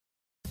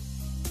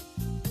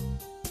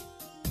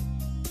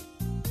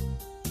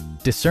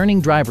Discerning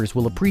drivers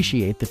will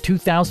appreciate the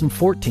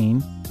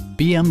 2014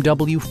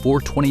 BMW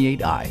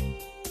 428i.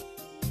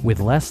 With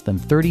less than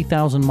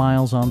 30,000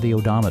 miles on the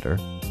odometer,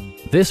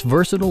 this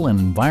versatile and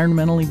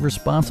environmentally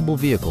responsible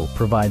vehicle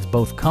provides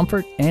both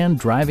comfort and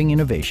driving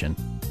innovation.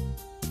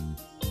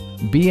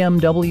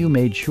 BMW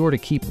made sure to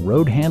keep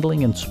road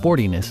handling and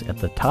sportiness at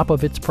the top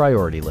of its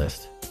priority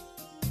list.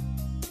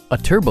 A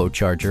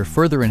turbocharger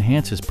further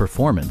enhances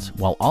performance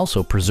while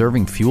also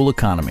preserving fuel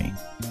economy.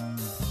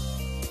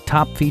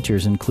 Top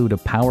features include a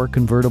power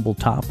convertible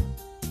top,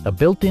 a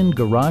built-in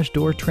garage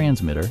door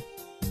transmitter,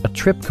 a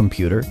trip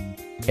computer,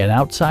 an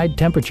outside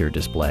temperature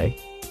display,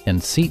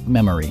 and seat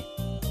memory.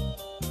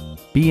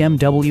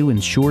 BMW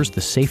ensures the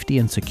safety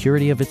and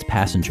security of its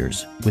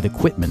passengers with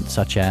equipment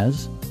such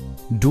as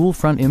dual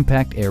front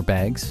impact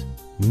airbags,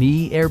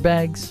 knee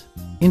airbags,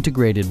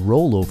 integrated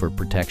rollover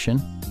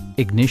protection,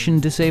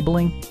 ignition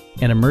disabling,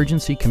 an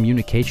emergency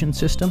communication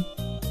system,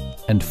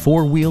 and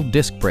four-wheel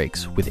disc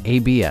brakes with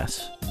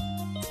ABS.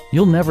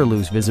 You'll never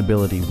lose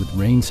visibility with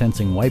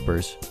rain-sensing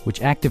wipers,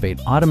 which activate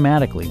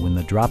automatically when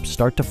the drops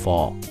start to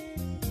fall.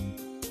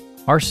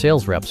 Our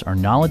sales reps are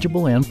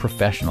knowledgeable and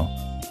professional.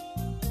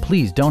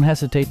 Please don't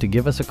hesitate to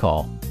give us a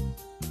call.